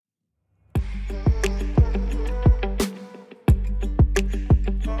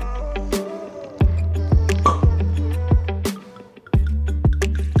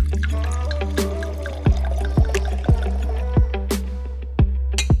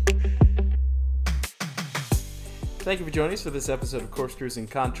Thank you for joining us for this episode of Corkscrews and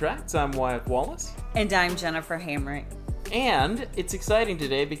Contracts. I'm Wyatt Wallace. And I'm Jennifer Hamrick. And it's exciting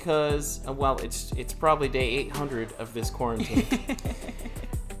today because, it's probably day 800 of this quarantine.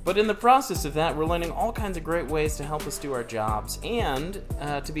 But in the process of that, we're learning all kinds of great ways to help us do our jobs and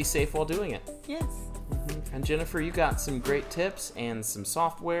to be safe while doing it. Yes. Mm-hmm. And Jennifer, you got some great tips and some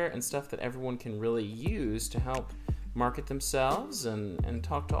software and stuff that everyone can really use to help market themselves and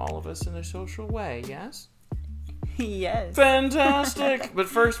talk to all of us in a social way, yes? Yes. Fantastic! But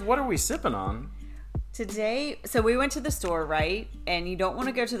first, what are we sipping on? Today, so we went to the store, right? And you don't want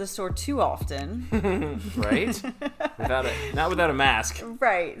to go to the store too often. Right? Not without a mask.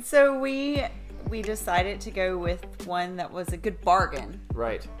 Right. So we decided to go with one that was a good bargain.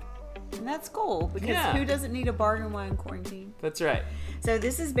 Right. And that's cool, because who doesn't need a bargain while in quarantine? That's right. So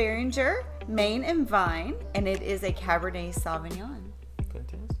this is Beringer, Main and Vine, and it is a Cabernet Sauvignon.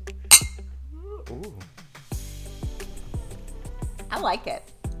 Fantastic. Ooh. I like it.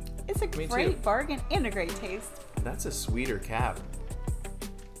 It's a Me great too. bargain and a great taste. That's a sweeter cab.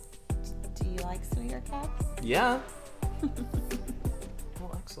 Do you like sweeter cabs? Yeah.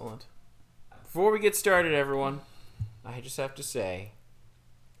 Well, excellent. Before we get started, everyone, I just have to say,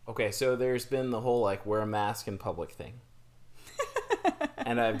 okay, so there's been the whole, wear a mask in public thing.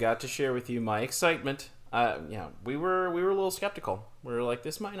 And I've got to share with you my excitement. We were a little skeptical. We were like,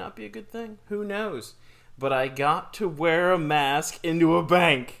 this might not be a good thing. Who knows? But I got to wear a mask into a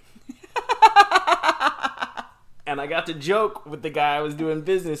bank. And I got to joke with the guy I was doing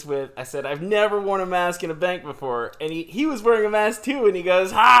business with. I said, I've never worn a mask in a bank before. And he was wearing a mask too. And he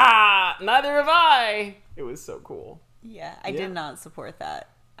goes, ha! Neither have I! It was so cool. Yeah, I did not support that.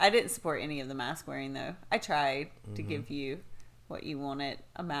 I didn't support any of the mask wearing, though. I tried to give you what you wanted,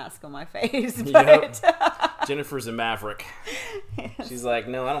 a mask on my face. But... Yep. Jennifer's a maverick. Yes. She's like,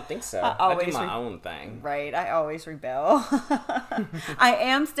 no, I don't think so. I do my own thing. Right, I always rebel. I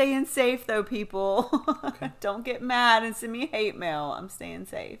am staying safe, though, people. Okay. Don't get mad and send me hate mail. I'm staying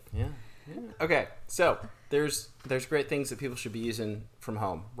safe. Yeah. Okay, so there's great things that people should be using from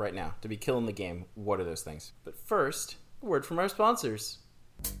home right now to be killing the game. What are those things? But first, a word from our sponsors.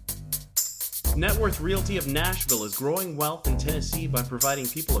 Net Worth Realty of Nashville is growing wealth in Tennessee by providing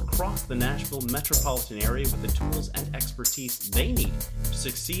people across the Nashville metropolitan area with the tools and expertise they need to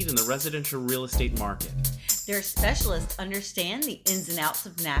succeed in the residential real estate market. Their specialists understand the ins and outs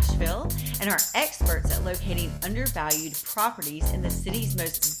of Nashville and are experts at locating undervalued properties in the city's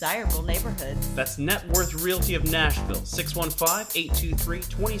most desirable neighborhoods. That's Net Worth Realty of Nashville,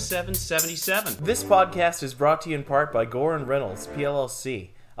 615-823-2777. This podcast is brought to you in part by Gore & Reynolds,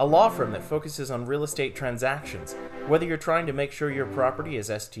 PLLC, a law firm that focuses on real estate transactions. Whether you're trying to make sure your property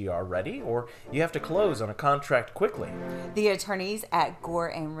is STR ready or you have to close on a contract quickly. The attorneys at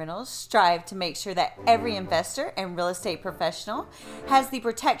Gore & Reynolds strive to make sure that every investor and real estate professional has the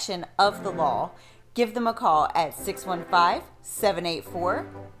protection of the law. Give them a call at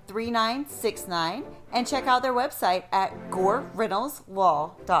 615-784-3969 and check out their website at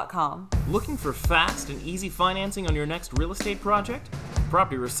GoreReynoldsLaw.com. Looking for fast and easy financing on your next real estate project?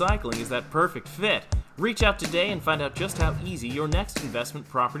 Property Recycling is that perfect fit. Reach out today and find out just how easy your next investment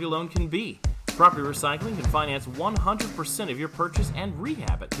property loan can be. Property Recycling can finance 100% of your purchase and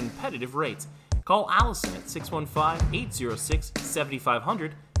rehab at competitive rates. Call Allison at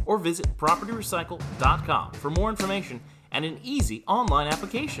 615-806-7500 or visit propertyrecycle.com for more information and an easy online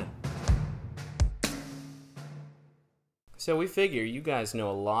application. So we figure you guys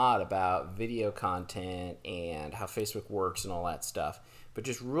know a lot about video content and how Facebook works and all that stuff. But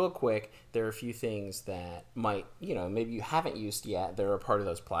just real quick, there are a few things that might, maybe you haven't used yet that are a part of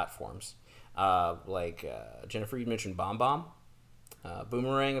those platforms. Jennifer, you mentioned BombBomb.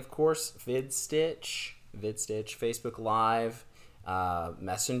 Boomerang, of course. VidStitch, Facebook Live.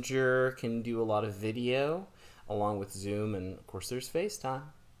 Messenger can do a lot of video, along with Zoom, and of course there's FaceTime.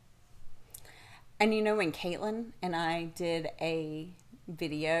 And when Caitlin and I did a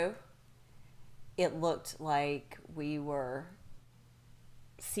video, it looked like we were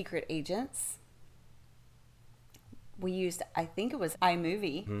secret agents. We used, I think it was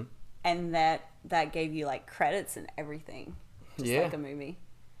iMovie, and that gave you credits and everything, just like a movie.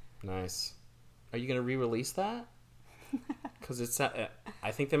 Nice. Are you going to re-release that? Because I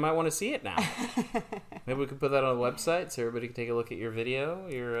think they might want to see it now. Maybe we could put that on the website so everybody can take a look at your video.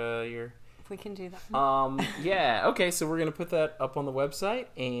 Your. We can do that. Yeah. Okay. So we're gonna put that up on the website,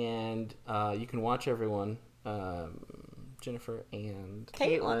 and you can watch everyone, Jennifer and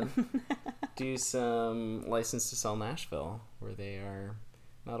Caitlin, do some License to Sell Nashville, where they are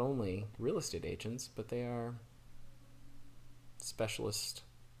not only real estate agents, but they are specialists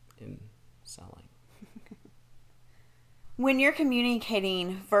in selling. When you're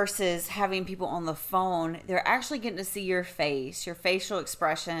communicating versus having people on the phone, they're actually getting to see your face, your facial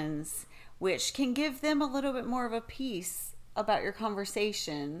expressions, which can give them a little bit more of a piece about your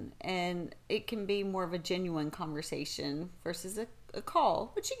conversation. And it can be more of a genuine conversation versus a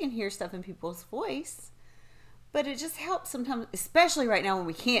call, which you can hear stuff in people's voice. But it just helps sometimes, especially right now when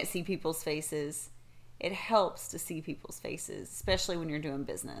we can't see people's faces. It helps to see people's faces, especially when you're doing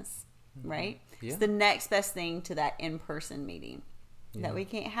business. Right? Yeah. It's the next best thing to that in-person meeting that we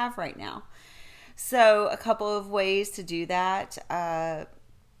can't have right now. So a couple of ways to do that. Oh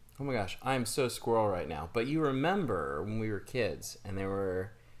my gosh, I am so squirrel right now. But you remember when we were kids and there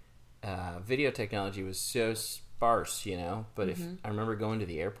were video technology was so sparse, you know? But if I remember going to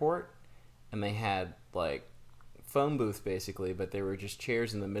the airport and they had like phone booths basically, but there were just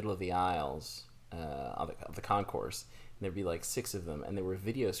chairs in the middle of the aisles of the concourse. There'd be like 6 of them, and there were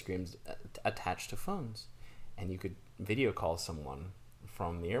video screens attached to phones, and you could video call someone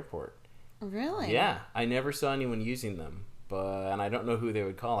from the airport. Really? Yeah, I never saw anyone using them, and I don't know who they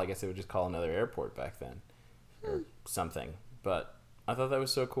would call. I guess they would just call another airport back then, or something. But I thought that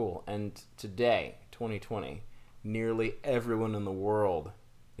was so cool. And today, 2020, nearly everyone in the world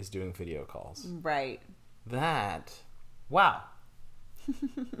is doing video calls. Right. Wow.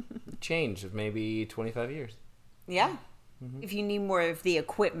 Change of maybe 25 years. Yeah. If you need more of the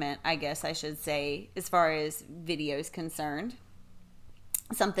equipment, I guess I should say, as far as video is concerned,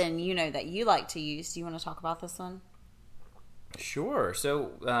 something that you like to use. Do you want to talk about this one? Sure.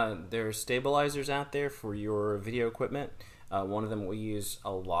 So there's stabilizers out there for your video equipment. One of them we use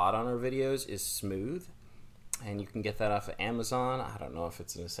a lot on our videos is Smooth, and you can get that off of Amazon. I don't know if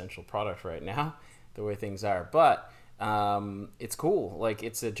it's an essential product right now, the way things are, but it's cool. Like,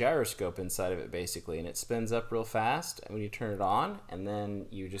 it's a gyroscope inside of it basically, and it spins up real fast when you turn it on, and then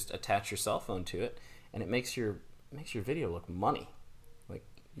you just attach your cell phone to it, and it makes your video look money, like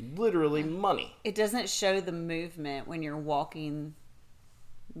literally money. It doesn't show the movement when you're walking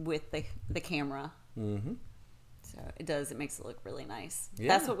with the camera. Mm-hmm. So it does. It makes it look really nice. Yeah.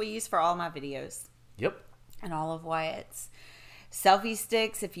 That's what we use for all my videos. Yep. And all of Wyatt's. Selfie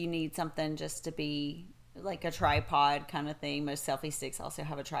sticks, if you need something just to be like a tripod kind of thing. Most selfie sticks also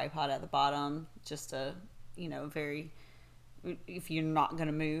have a tripod at the bottom, just a, very, if you're not going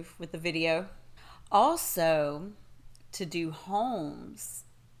to move with the video. Also, to do homes,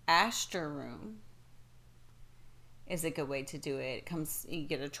 Astor Room is a good way to do it. You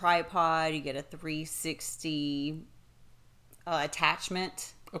get a tripod, you get a 360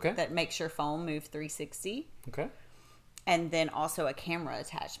 attachment that makes your phone move 360. Okay. And then also a camera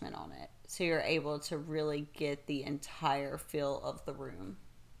attachment on it. So you're able to really get the entire feel of the room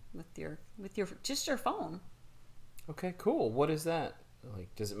with your just your phone. Okay, cool. What is that?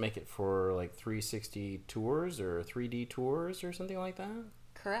 Like, does it make it for like 360 tours or 3D tours or something like that?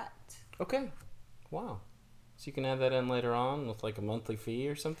 Correct. Okay. Wow. So you can add that in later on with like a monthly fee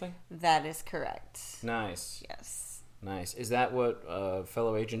or something? That is correct. Nice. Yes. Nice. Is that what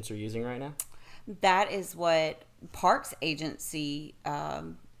fellow agents are using right now? That is what Parks Agency,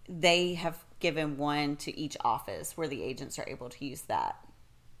 they have given one to each office where the agents are able to use that.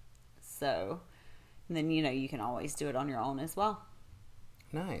 So, and then, you can always do it on your own as well.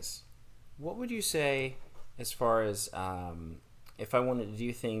 Nice. What would you say as far as if I wanted to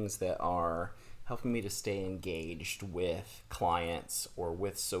do things that are helping me to stay engaged with clients or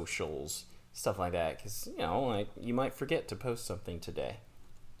with socials, stuff like that? Because, like you might forget to post something today.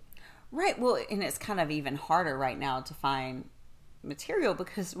 Right. Well, and it's kind of even harder right now to find material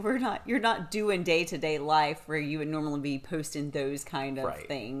because you're not doing day-to-day life where you would normally be posting those kind of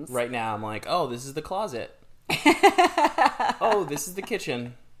things. Right now I'm like, oh, this is the closet. Oh, this is the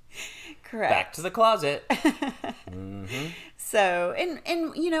kitchen. Correct. Back to the closet. Mm-hmm. So, and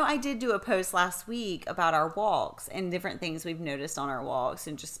I did do a post last week about our walks and different things we've noticed on our walks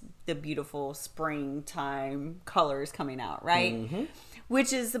and just the beautiful springtime colors coming out, right? Mm-hmm.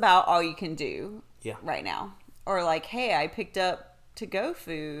 Which is about all you can do right now. Or like, hey, I picked up to-go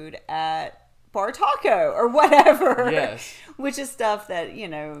food at Bar Taco or whatever. Yes. Which is stuff that,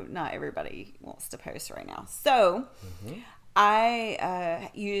 not everybody wants to post right now. So, I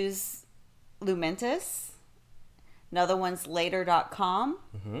use Lumentus. Another one's Later.com.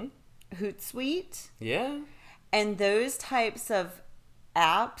 Hootsuite. Yeah. And those types of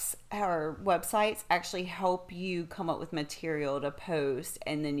apps or websites actually help you come up with material to post,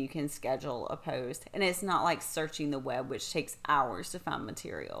 and then you can schedule a post. And it's not like searching the web, which takes hours to find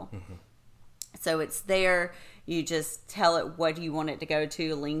material. So it's there. You just tell it what you want it to go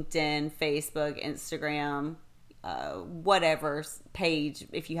to: LinkedIn, Facebook, Instagram, whatever page.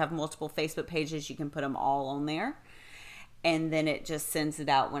 If you have multiple Facebook pages, you can put them all on there. and then it just sends it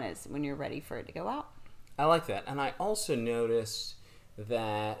out when you're ready for it to go out. I like that. And I also noticed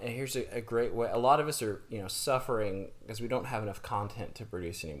that, and here's a great way, a lot of us are, suffering because we don't have enough content to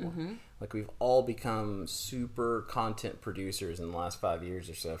produce anymore. Like, we've all become super content producers in the last 5 years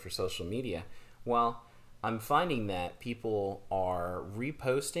or so for social media. Well, I'm finding that people are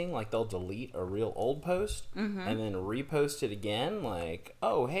reposting, like they'll delete a real old post and then repost it again, like,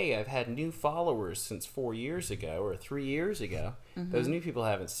 oh, hey, I've had new followers since 4 years ago or 3 years ago. Those new people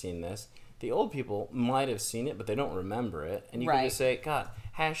haven't seen this. The old people might have seen it, but they don't remember it. And you can just say, God,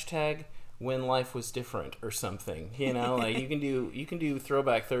 hashtag when life was different or something. Like you can do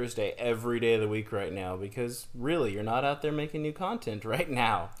Throwback Thursday every day of the week right now, because really you're not out there making new content right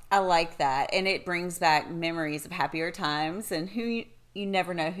now. I like that. And it brings back memories of happier times, and you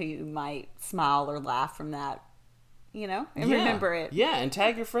never know who you might smile or laugh from that, and remember it. Yeah, and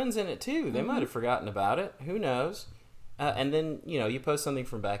tag your friends in it too. They might have forgotten about it. Who knows? And then, you post something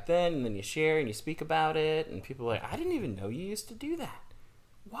from back then, and then you share and you speak about it, and people are like, I didn't even know you used to do that.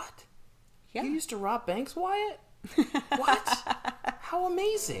 What? Yeah. You used to rob banks, Wyatt? What? How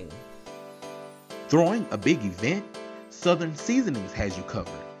amazing. Throwing a big event? Southern Seasonings has you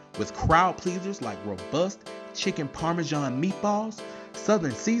covered. With crowd pleasers like robust chicken parmesan meatballs,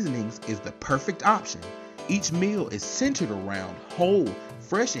 Southern Seasonings is the perfect option. Each meal is centered around whole,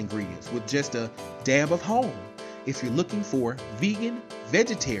 fresh ingredients with just a dab of home. If you're looking for vegan,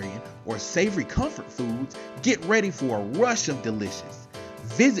 vegetarian, or savory comfort foods, get ready for a rush of delicious.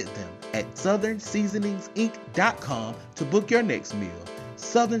 Visit them at southernseasoningsinc.com to book your next meal.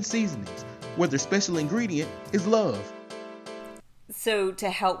 Southern Seasonings, where their special ingredient is love. So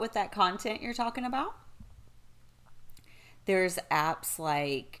to help with that content you're talking about, there's apps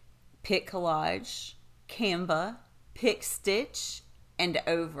like PicCollage, Canva, PicStitch, and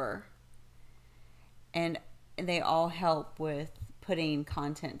Over. And they all help with putting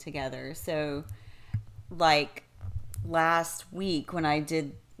content together. So like last week when I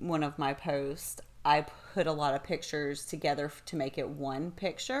did one of my posts, I put a lot of pictures together to make it one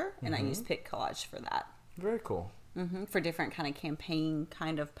picture, and I used PicCollage for that. Very cool. For different kind of campaign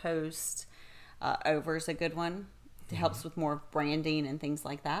kind of posts. Over is a good one. It helps with more branding and things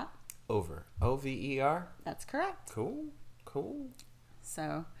like that. Over. Over. That's correct. Cool.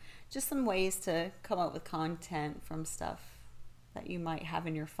 So just some ways to come up with content from stuff that you might have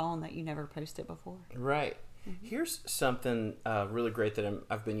in your phone that you never posted before. Right. Here's something really great that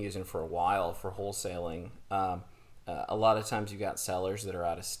I've been using for a while for wholesaling. A lot of times you've got sellers that are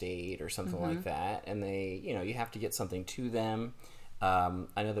out of state or something like that, and they, you have to get something to them. I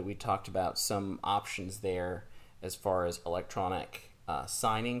know that we talked about some options there as far as electronic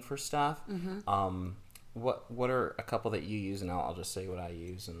signing for stuff. What are a couple that you use, and I'll just say what I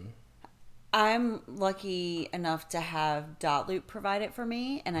use. And I'm lucky enough to have Dotloop provide it for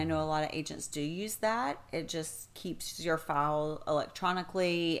me, and I know a lot of agents do use that. It just keeps your file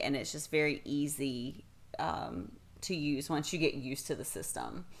electronically, and it's just very easy to use once you get used to the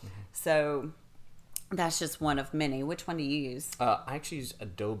system. So that's just one of many. Which one do you use? I actually use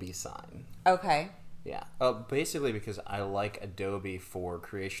Adobe Sign. Okay. Yeah. Basically because I like Adobe for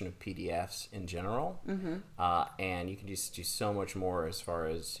creation of PDFs in general. And you can just do so much more as far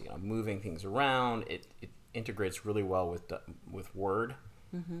as moving things around. It integrates really well with Word.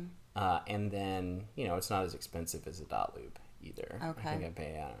 And then, it's not as expensive as a Dotloop either. Okay. I think I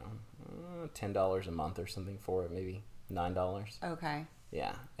pay, I don't know, $10 a month or something for it, maybe $9. Okay.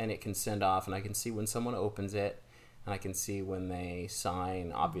 Yeah. And it can send off, and I can see when someone opens it. And I can see when they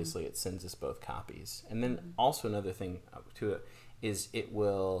sign. Obviously, it sends us both copies. And then also another thing to it is it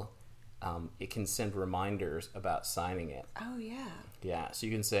can send reminders about signing it. Oh, yeah. Yeah, so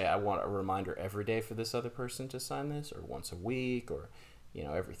you can say, I want a reminder every day for this other person to sign this, or once a week, or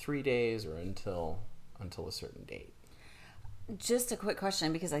every 3 days, or until a certain date. Just a quick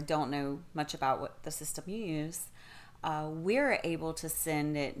question, because I don't know much about what the system you use. We're able to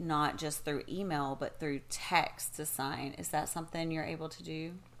send it not just through email, but through text to sign. Is that something you're able to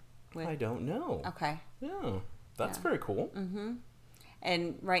do? I don't know. Okay. Yeah, that's very cool.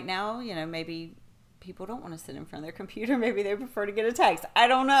 And right now, maybe people don't want to sit in front of their computer. Maybe they prefer to get a text. I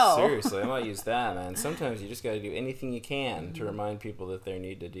don't know. Seriously, I might use that, man. Sometimes you just got to do anything you can to remind people that they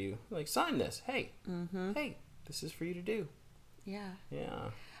need to do. Like, sign this. Hey, hey, this is for you to do. Yeah.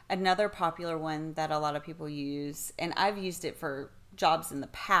 Yeah. Another popular one that a lot of people use, and I've used it for jobs in the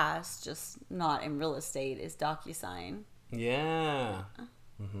past, just not in real estate, is DocuSign. Yeah.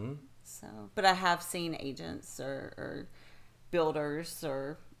 So, but I have seen agents or builders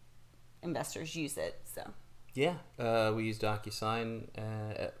or investors use it. So. Yeah, we use DocuSign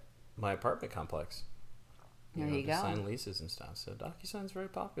at my apartment complex. There you go. Sign leases and stuff. So DocuSign's very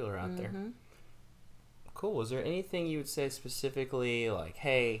popular out there. Cool. Is there anything you would say specifically, like,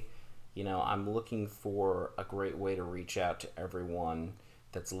 hey, I'm looking for a great way to reach out to everyone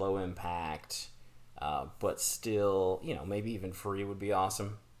that's low impact, but still, maybe even free would be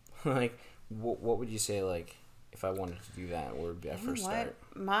awesome. Like, what would you say, like, if I wanted to do that, where would be my first start?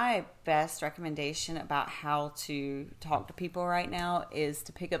 My best recommendation about how to talk to people right now is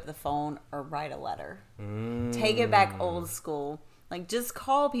to pick up the phone or write a letter. Take it back old school. Like, just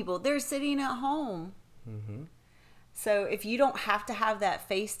call people. They're sitting at home. So if you don't have to have that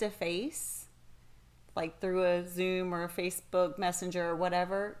face-to-face, like through a Zoom or a Facebook Messenger or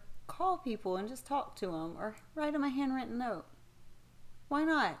whatever, call people and just talk to them or write them a handwritten note. Why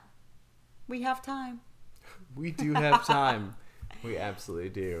not? We have time. We do have time. We absolutely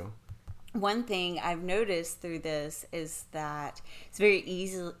do. One thing I've noticed through this is that it's very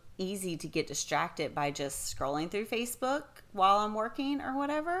easy to get distracted by just scrolling through Facebook while I'm working or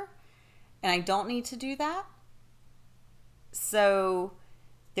whatever. And I don't need to do that. So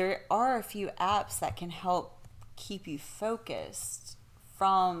there are a few apps that can help keep you focused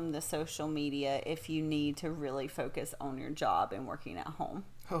from the social media if you need to really focus on your job and working at home.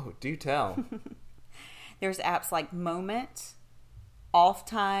 Oh, do tell. There's apps like Moment, Off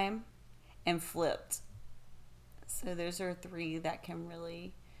Time, and Flipped. So those are 3 that can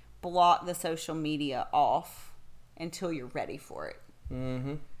really block the social media off until you're ready for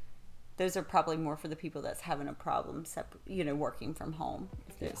it. Those are probably more for the people that's having a problem, working from home,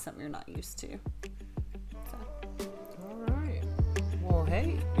 if it's something you're not used to. So. All right. Well,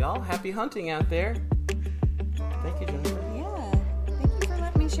 hey, y'all, happy hunting out there. Thank you, Jennifer. Yeah. Thank you for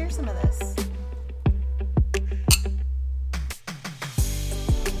letting me share some of this.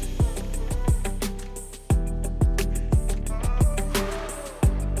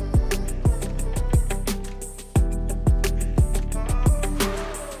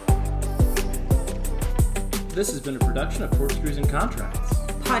 This has been a production of Corkscrews and Contracts.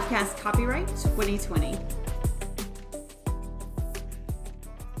 Podcast copyright 2020.